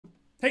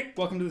Hey,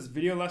 welcome to this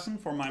video lesson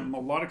for my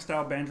melodic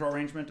style banjo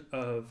arrangement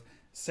of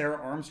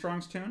Sarah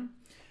Armstrong's tune.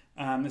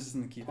 This is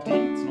in the key of D.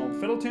 It's an old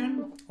fiddle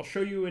tune. I'll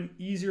show you an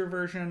easier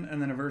version and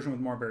then a version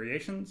with more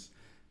variations,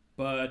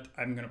 but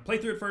I'm going to play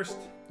through it first,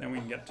 then we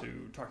can get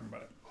to talking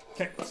about it.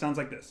 Okay, it sounds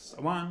like this.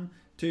 A 1,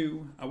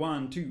 2, a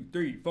 1, 2,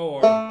 3,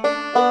 4.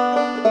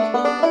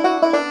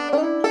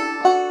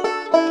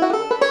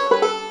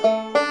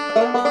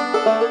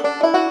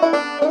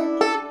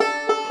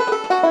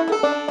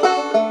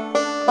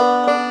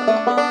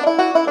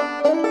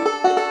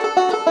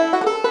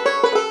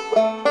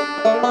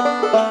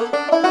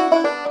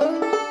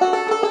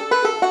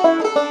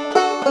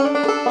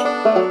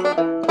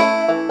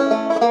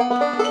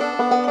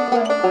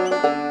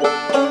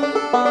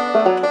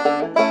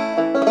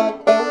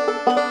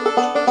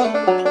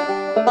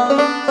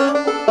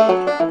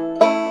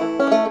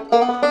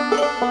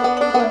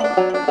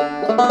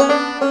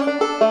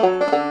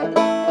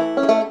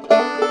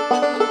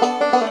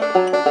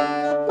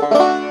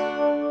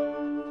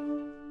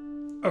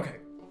 Okay,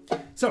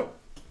 so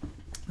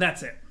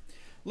that's it.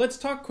 Let's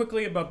talk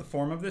quickly about the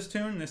form of this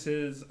tune. This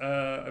is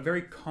a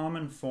very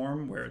common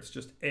form where it's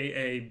just A,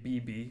 A, B,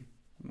 B.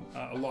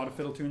 A lot of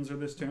fiddle tunes are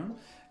this tune.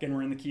 Again,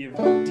 we're in the key of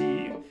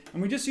D,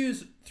 and we just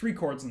use 3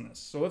 chords in this.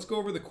 So let's go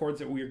over the chords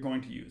that we are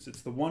going to use.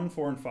 It's the 1,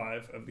 4, and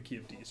 5 of the key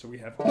of D. So we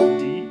have a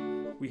D,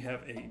 we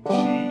have a G,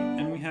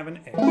 and we have an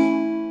A.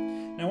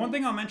 Now, one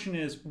thing I'll mention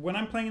is when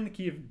I'm playing in the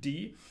key of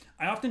D,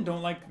 I often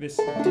don't like this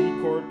D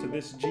chord to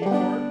this G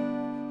chord.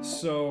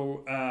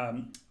 So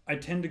I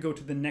tend to go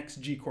to the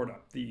next G chord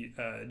up, the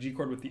G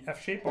chord with the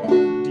F shape. I'll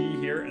go D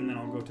here, and then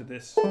I'll go to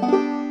this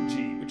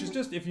G, which is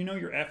just, if you know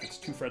your F, it's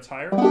 2 frets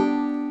higher.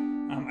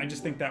 I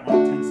just think that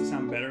one tends to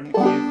sound better in the key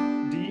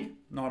of D,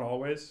 not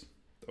always.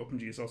 The open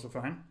G is also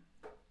fine.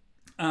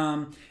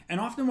 And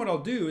often what I'll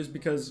do is,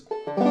 because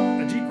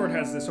a G chord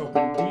has this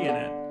open D in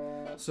it,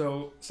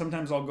 so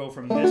sometimes I'll go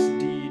from this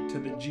D to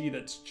the G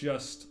that's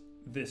just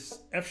this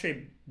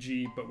F-shaped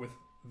G, but with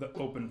the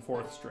open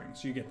 4th string.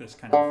 So you get this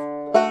kind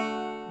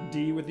of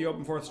D with the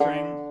open 4th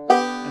string,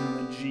 and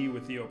then the G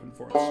with the open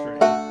 4th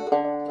string.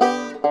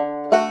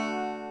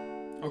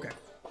 Okay,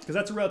 because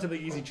that's a relatively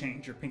easy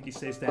change. Your pinky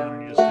stays down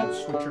and you just kind of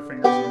switch your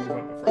fingers and move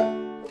up a fret.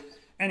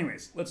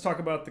 Anyways, let's talk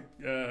about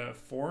the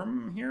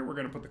form here. We're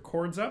going to put the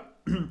chords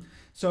up.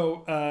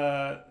 So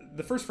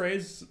the first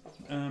phrase,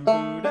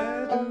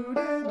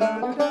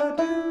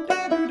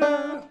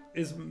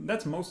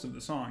 that's most of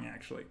the song,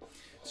 actually.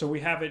 So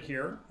we have it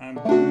here. Then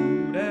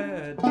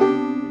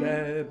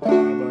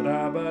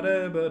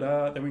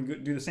we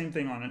do the same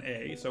thing on an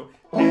A. So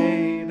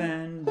A,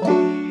 then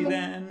D,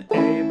 then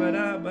A,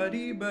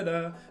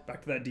 ba-da-ba-dee-ba-da.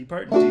 Back to that D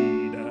part.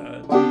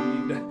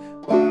 D-da-dee-da,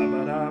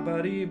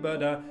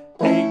 ba-ba-da-ba-dee-ba-da.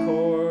 A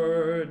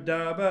chord,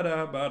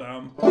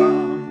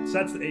 da-ba-da-ba-dum-bum. So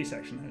that's the A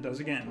section, and it does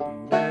again.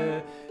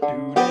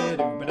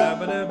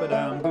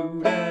 Do-da-do-ba-da-ba-da-ba-dum,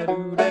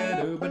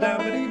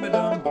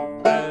 do-da-do-da-do-ba-da-ba-dee-ba-dum,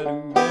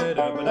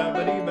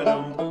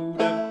 do-da-do-da-da-ba-da-ba-dee-ba-dum,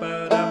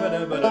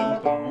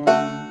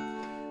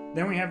 do-da-ba-da-ba-dum-bum.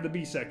 Then we have the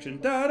B section,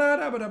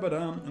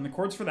 da-da-da-ba-da-ba-dum, and the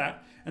chords for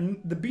that.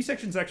 And the B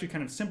section is actually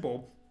kind of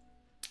simple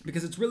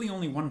because it's really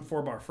only one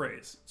 4-bar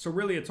phrase. So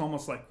really it's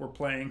almost like we're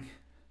playing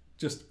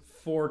just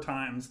 4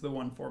 times the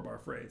one 4-bar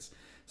phrase.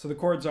 So the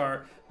chords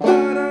are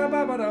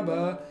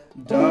ba-da-ba-ba-da-ba,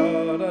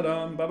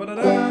 da-da-dum,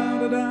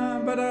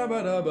 ba-ba-da-da-da-dum,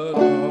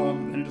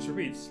 ba-da-ba-da-ba-dum, and it just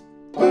repeats.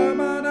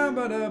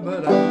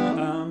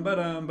 Ba-ba-da-ba-da-ba-dum,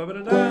 ba-dum,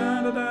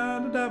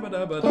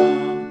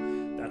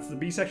 ba-ba-da-da-da-da-da-ba-da-ba-dum. That's the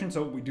B section,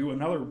 so we do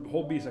another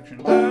whole B section.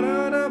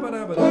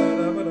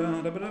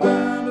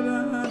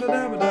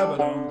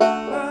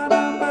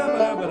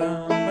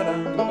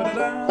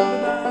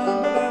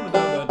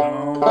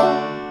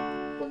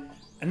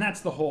 And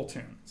that's the whole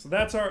tune. So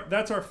that's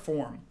our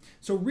form.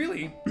 So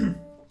really,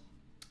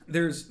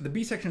 the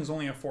B section is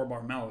only a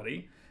 4-bar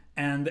melody,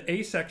 and the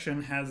A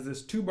section has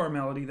this 2-bar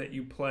melody that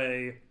you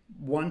play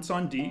once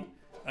on D,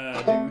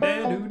 and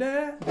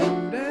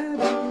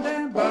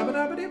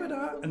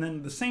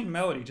then the same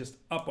melody just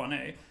up on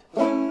A.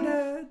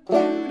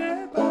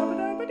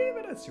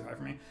 That's too high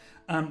for me.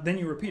 Then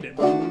you repeat it,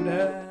 and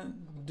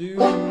then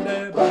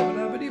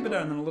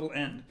a little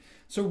end.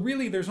 So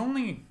really, there's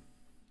only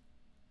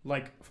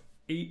like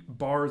 8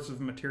 bars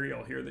of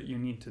material here that you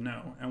need to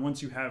know, and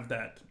once you have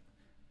that,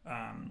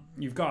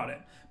 you've got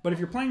it. But if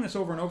you're playing this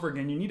over and over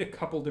again, you need a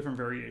couple different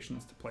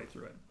variations to play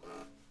through it.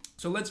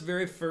 So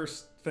very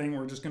first thing,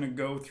 we're just going to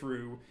go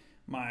through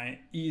my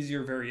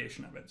easier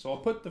variation of it. So I'll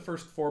put the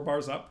first 4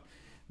 bars up.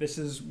 This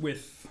is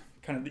with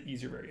kind of the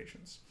easier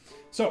variations.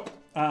 So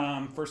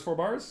first 4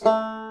 bars.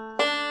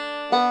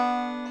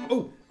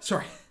 Oh,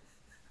 sorry.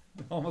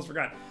 Almost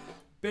forgot.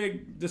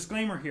 Big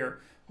disclaimer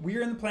here. We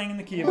are playing in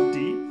the key of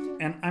D,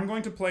 and I'm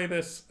going to play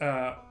this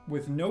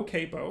with no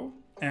capo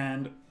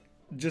and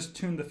just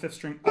tune the 5th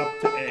string up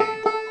to A.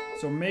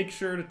 So make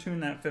sure to tune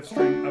that 5th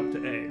string up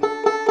to A.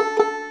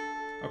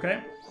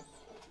 Okay?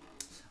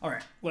 All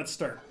right, let's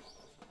start.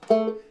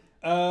 So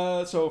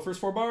first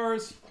 4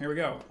 bars, here we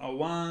go.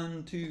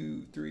 1,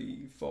 2,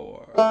 3,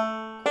 4.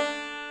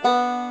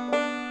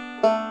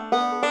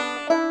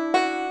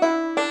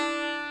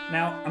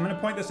 Now, I'm going to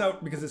point this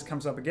out because this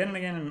comes up again and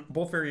again in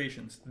both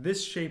variations.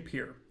 This shape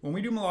here. When we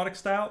do melodic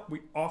style,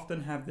 we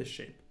often have this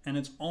shape. And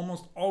it's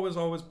almost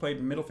always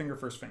played middle finger,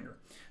 first finger.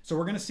 So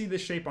we're going to see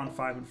this shape on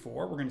 5 and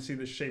 4. We're going to see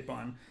this shape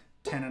on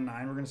 10 and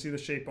 9. We're going to see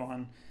this shape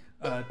on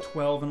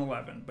 12 and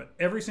 11. But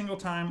every single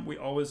time, we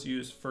always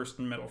use first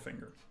and middle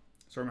finger.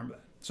 So remember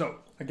that. So,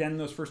 again,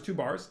 those first 2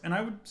 bars. And I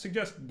would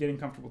suggest getting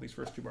comfortable with these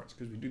first 2 bars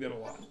because we do that a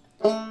lot.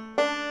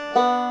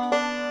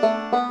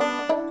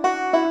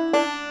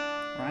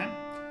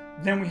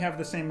 Then we have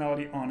the same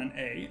melody on an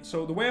A.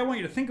 So the way I want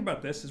you to think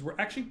about this is we're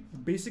actually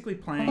basically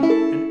playing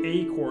an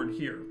A chord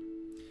here.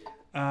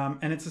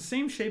 And it's the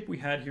same shape we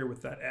had here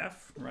with that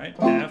F, right?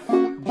 F,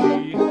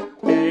 G,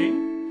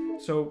 A.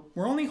 So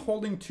we're only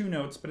holding 2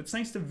 notes, but it's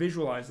nice to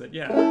visualize that,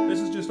 yeah, this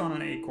is just on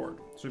an A chord.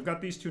 So we've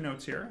got these 2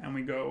 notes here, and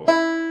we go.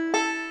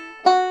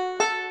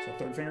 So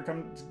third finger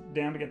comes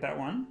down to get that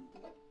one.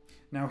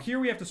 Now here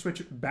we have to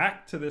switch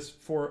back to this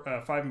 5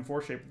 and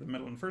 4 shape with the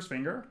middle and first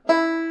finger.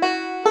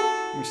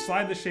 We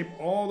slide the shape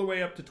all the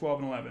way up to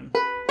 12 and 11.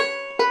 All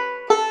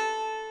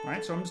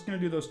right, so I'm just going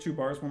to do those 2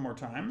 bars one more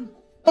time.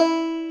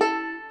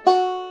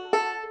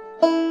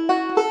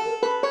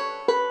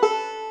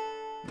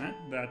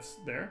 That's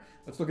there.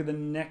 Let's look at the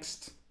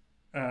next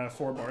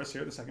 4 bars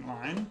here, the second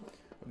line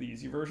of the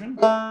easy version.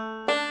 So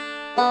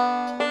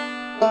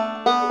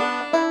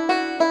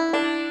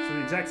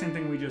the exact same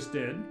thing we just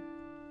did.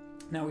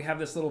 Now we have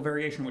this little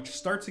variation which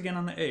starts again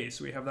on the A,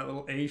 so we have that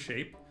little A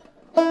shape.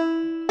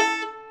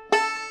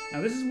 Now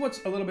this is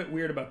what's a little bit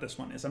weird about this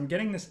one, is I'm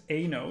getting this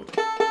A note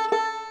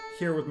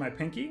here with my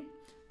pinky,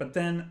 but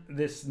then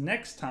this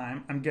next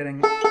time I'm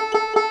getting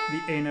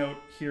the A note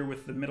here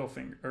with the middle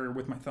finger, or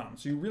with my thumb.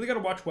 So you really got to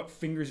watch what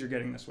fingers you're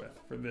getting this with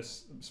for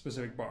this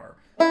specific bar.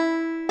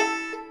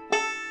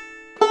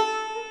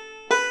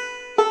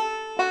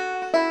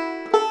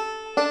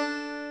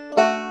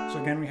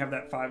 So again, we have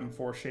that 5 and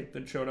 4 shape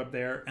that showed up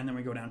there, and then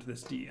we go down to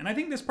this D. And I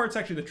think this part's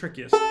actually the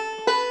trickiest.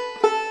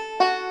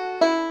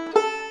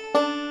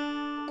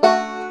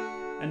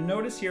 And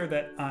notice here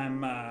that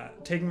I'm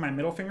taking my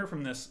middle finger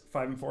from this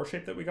 5 and 4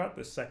 shape that we got,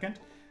 this second,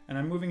 and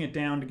I'm moving it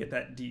down to get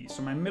that D.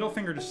 So my middle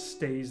finger just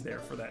stays there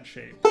for that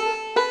shape.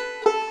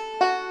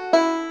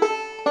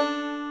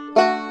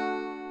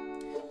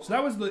 So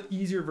that was the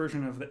easier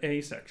version of the A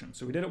section.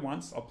 So we did it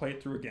once. I'll play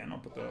it through again. I'll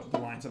put the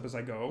lines up as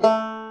I go.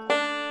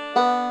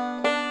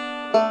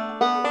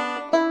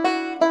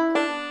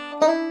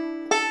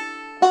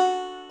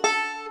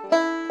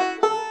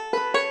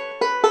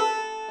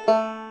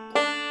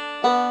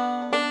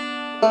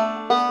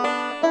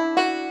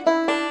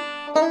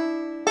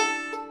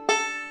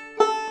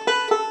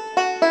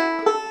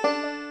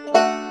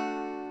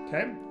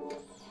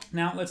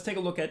 Now let's take a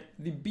look at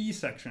the B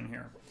section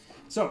here.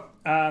 So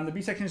the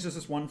B section is just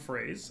this one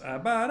phrase.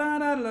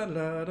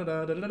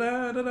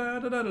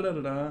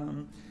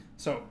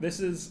 So this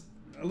is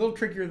a little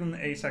trickier than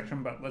the A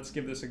section, but let's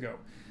give this a go.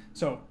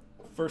 So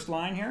first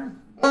line here.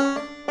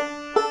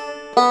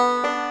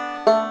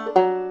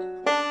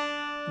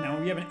 Now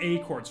we have an A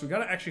chord, so we've got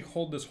to actually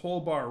hold this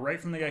whole bar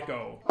right from the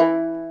get-go.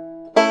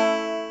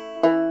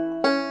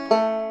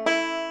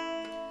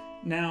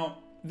 Now,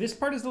 this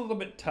part is a little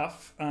bit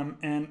tough,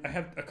 and I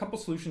have a couple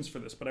solutions for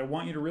this, but I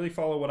want you to really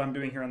follow what I'm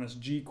doing here on this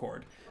G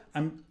chord.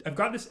 I've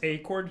got this A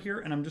chord here,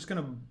 and I'm just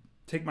going to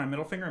take my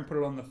middle finger and put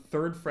it on the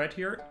 3rd fret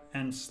here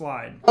and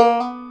slide.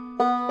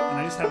 And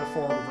I just have a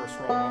forward reverse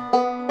roll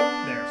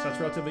there, so that's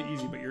relatively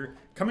easy, but you're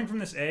coming from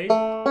this A,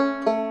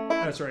 and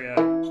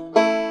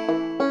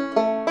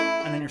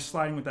then you're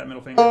sliding with that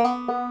middle finger.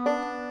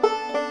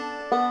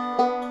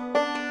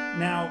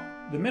 Now,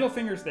 the middle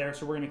finger's there,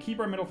 so we're going to keep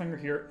our middle finger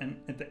here, and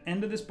at the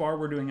end of this bar,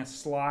 we're doing a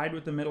slide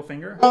with the middle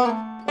finger,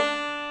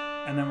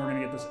 and then we're going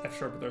to get this F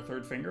sharp with our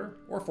 3rd finger,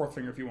 or 4th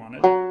finger if you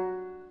wanted,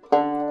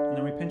 and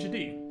then we pinch a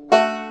D.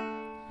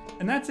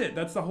 And that's it.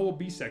 That's the whole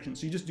B section,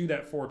 so you just do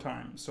that 4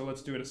 times. So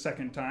let's do it a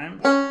second time.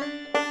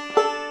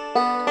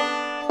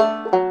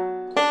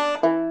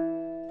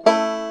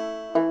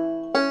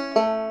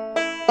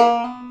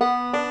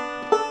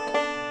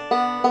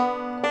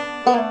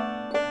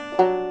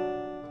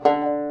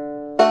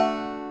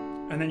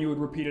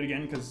 Repeat it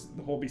again because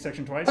the whole B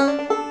section twice.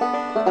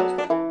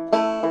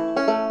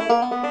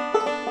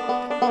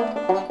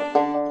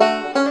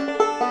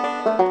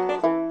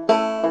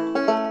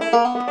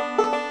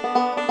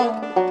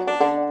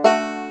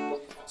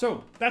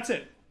 So that's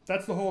it.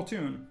 That's the whole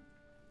tune.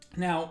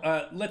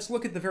 Now let's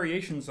look at the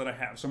variations that I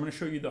have. So I'm going to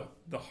show you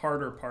the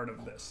harder part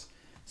of this.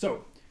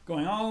 So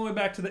going all the way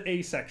back to the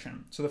A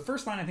section. So the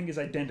first line I think is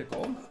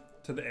identical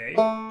to the A.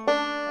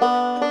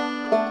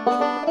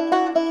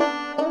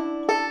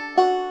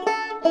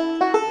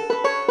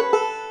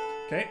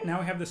 Okay, now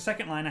we have the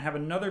second line. I have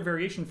another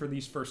variation for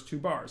these first 2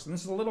 bars. And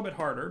this is a little bit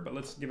harder, but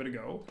let's give it a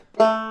go.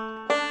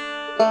 Now,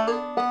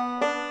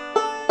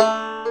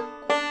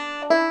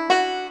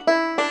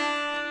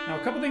 a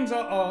couple things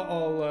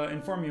I'll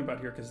inform you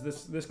about here, because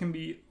this can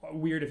be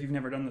weird if you've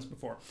never done this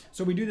before.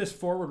 So we do this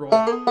forward roll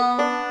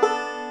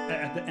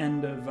at the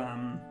end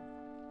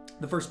of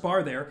the first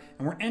bar there,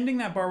 and we're ending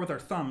that bar with our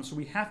thumb, so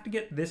we have to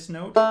get this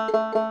note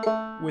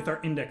with our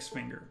index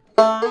finger.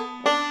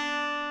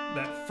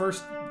 That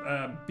first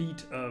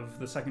beat of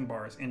the second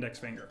bar is index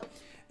finger.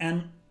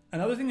 And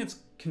another thing that's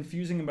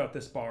confusing about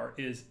this bar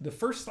is the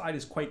first slide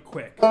is quite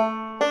quick,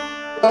 and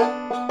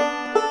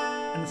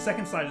the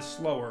second slide is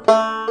slower.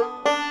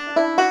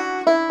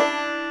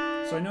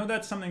 So I know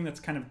that's something that's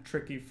kind of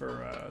tricky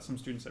for some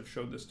students I've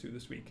showed this to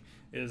this week,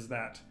 is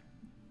that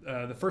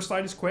the first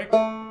slide is quick,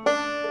 slow.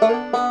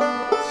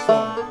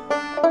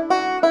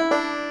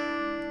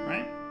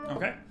 Right?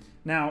 Okay.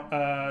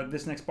 Now,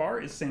 this next bar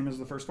is same as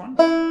the first one.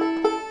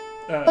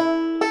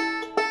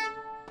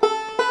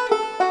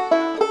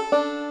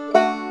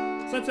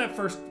 So that's that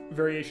first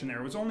variation there.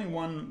 It was only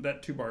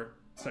that 2-bar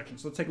section.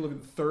 So let's take a look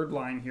at the third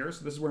line here.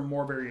 So this is where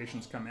more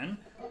variations come in.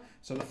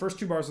 So the first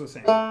 2 bars are the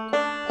same.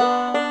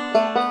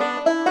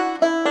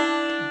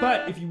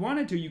 But if you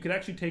wanted to, you could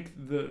actually take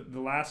the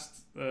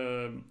last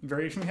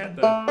variation we had.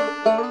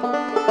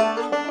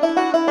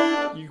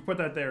 You could put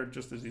that there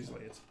just as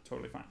easily. It's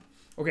totally fine.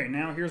 Okay,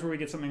 now here's where we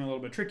get something a little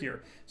bit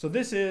trickier. So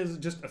this is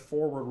just a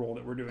forward roll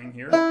that we're doing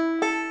here.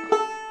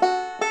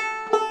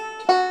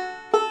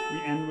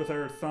 We end with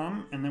our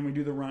thumb, and then we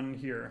do the run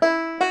here.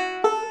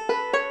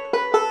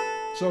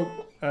 So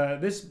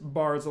this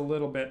bar is a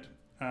little bit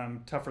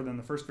tougher than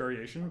the first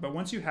variation, but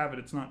once you have it,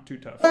 it's not too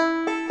tough.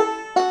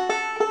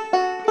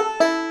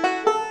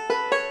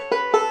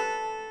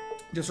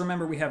 Just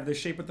remember we have this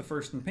shape with the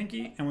first and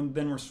pinky, and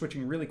then we're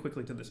switching really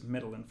quickly to this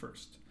middle and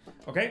first.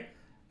 Okay?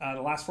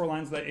 The last 4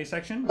 lines of that A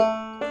section,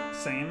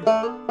 same.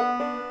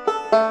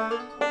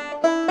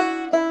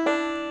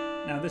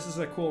 Now this is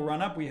a cool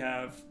run up. We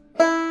have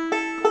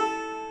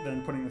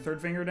then putting the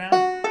third finger down,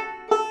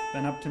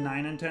 then up to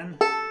 9 and 10,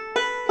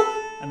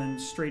 and then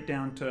straight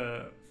down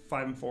to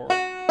 5 and 4.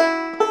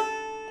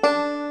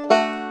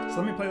 So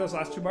let me play those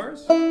last 2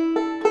 bars.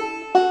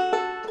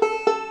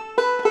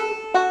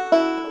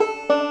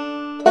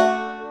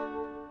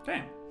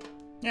 Okay,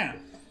 yeah.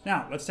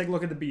 Now let's take a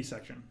look at the B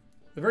section.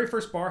 The very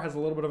first bar has a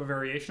little bit of a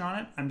variation on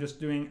it. I'm just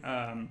doing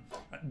a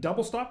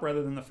double stop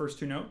rather than the first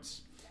 2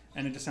 notes,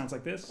 and it just sounds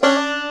like this.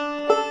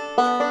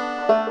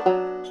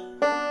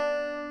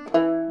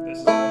 This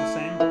is all the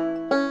same.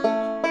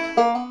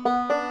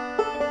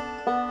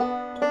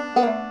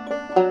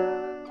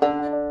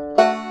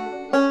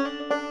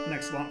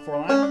 Next 4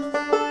 lines.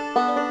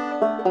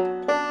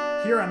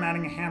 Here I'm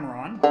adding a hammer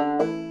on.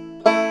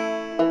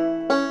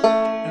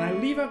 And I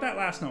leave out that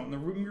last note. And the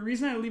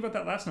reason I leave out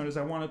that last note is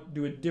I want to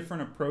do a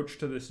different approach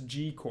to this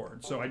G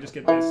chord. So I just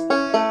get this.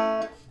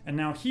 And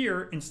now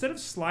here, instead of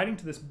sliding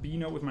to this B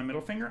note with my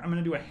middle finger, I'm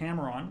going to do a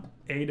hammer on,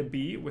 A to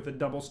B, with a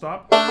double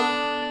stop.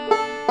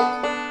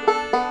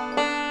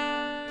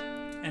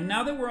 And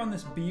now that we're on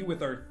this B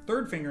with our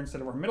third finger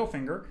instead of our middle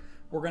finger,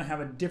 we're going to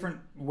have a different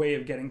way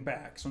of getting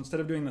back. So instead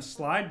of doing the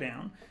slide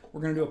down,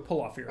 we're going to do a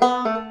pull off here.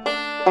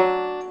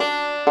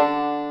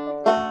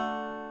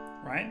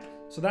 Right?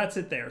 So that's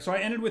it there. So I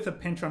ended with a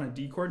pinch on a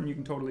D chord, and you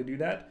can totally do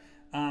that.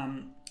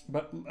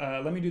 But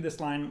let me do this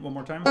line one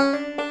more time.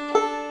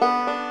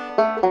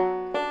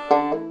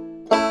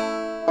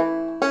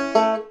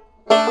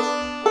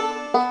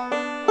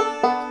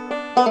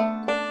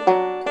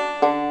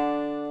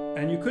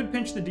 And you could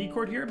pinch the D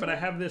chord here, but I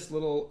have this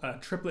little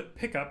triplet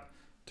pickup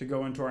to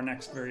go into our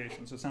next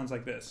variation. So it sounds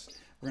like this.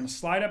 We're going to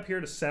slide up here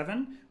to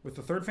 7 with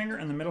the third finger,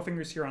 and the middle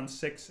finger is here on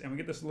 6, and we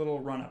get this little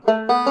run up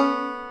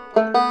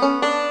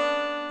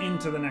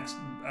into the next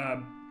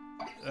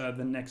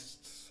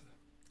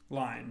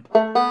line.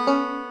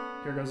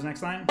 Here goes the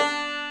next line.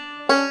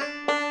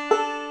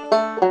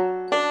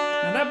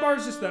 Now that bar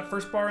is just, that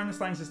first bar in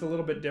this line is just a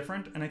little bit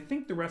different, and I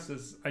think the rest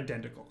is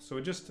identical. So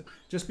it just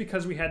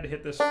because we had to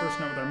hit this first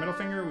note with our middle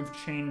finger, we've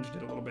changed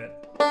it a little bit.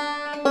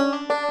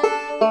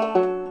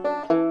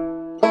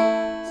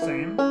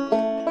 Same.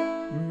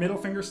 Middle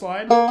finger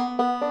slide.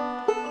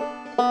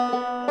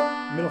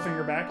 Middle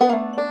finger back.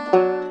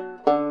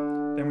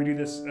 Then we do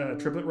this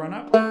triplet run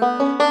up.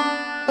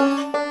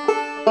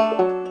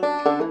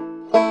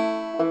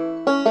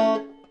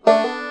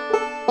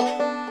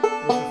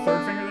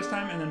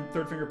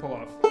 Third finger pull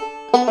off.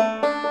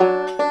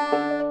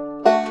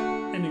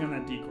 Ending on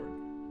that D chord.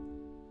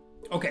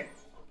 Okay,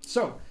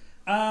 so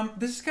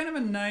this is kind of a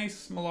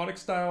nice melodic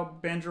style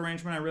banjo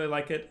arrangement. I really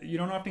like it. You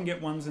don't often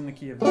get ones in the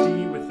key of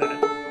D with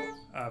that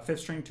 5th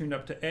string tuned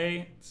up to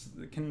A.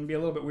 It can be a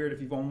little bit weird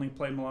if you've only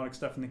played melodic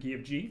stuff in the key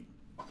of G.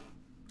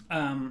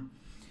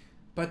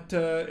 But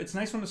it's a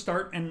nice one to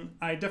start, and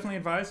I definitely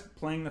advise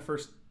playing the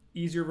first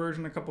easier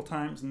version a couple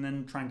times and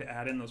then trying to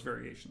add in those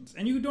variations.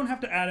 And you don't have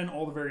to add in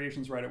all the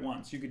variations right at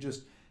once. You could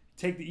just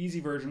take the easy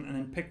version and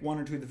then pick 1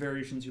 or 2 of the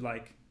variations you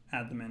like,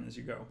 add them in as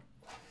you go.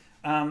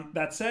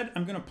 That said,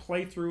 I'm going to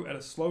play through at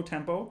a slow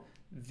tempo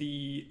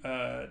the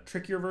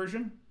trickier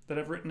version that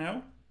I've written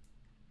out,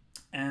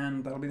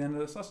 and that'll be the end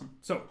of this lesson.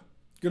 So,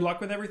 good luck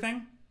with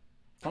everything.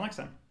 Till next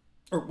time.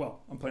 Or,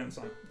 well, I'm playing the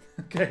song.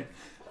 Okay.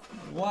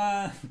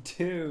 1,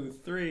 2,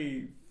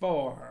 3,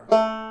 4.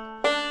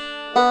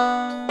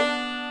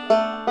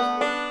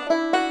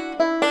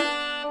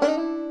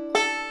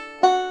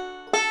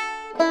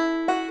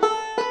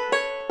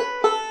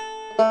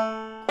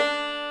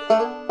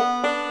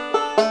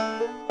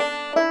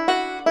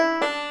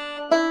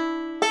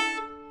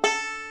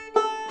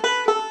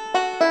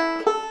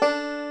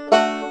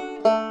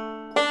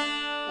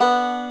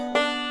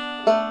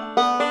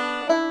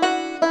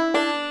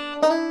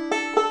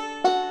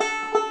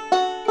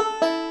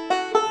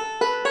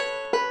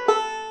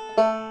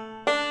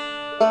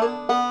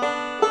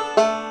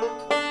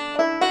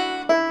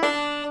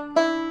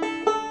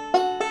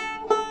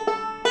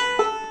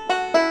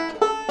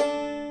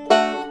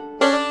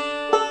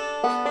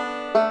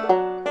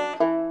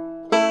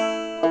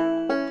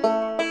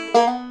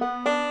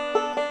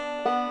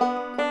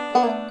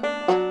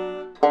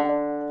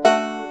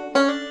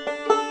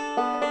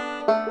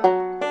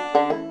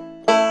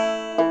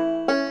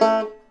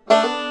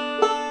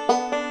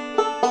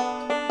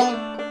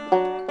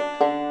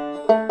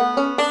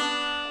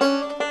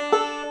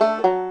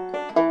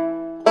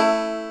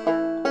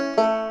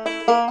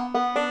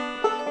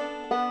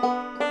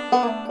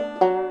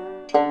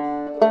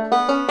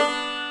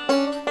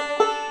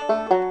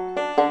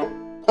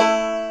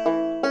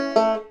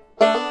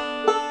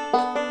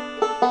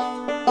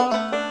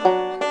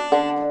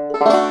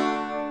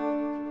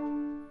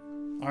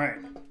 All right.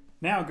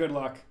 Now, good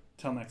luck.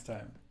 Till next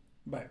time.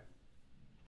 Bye.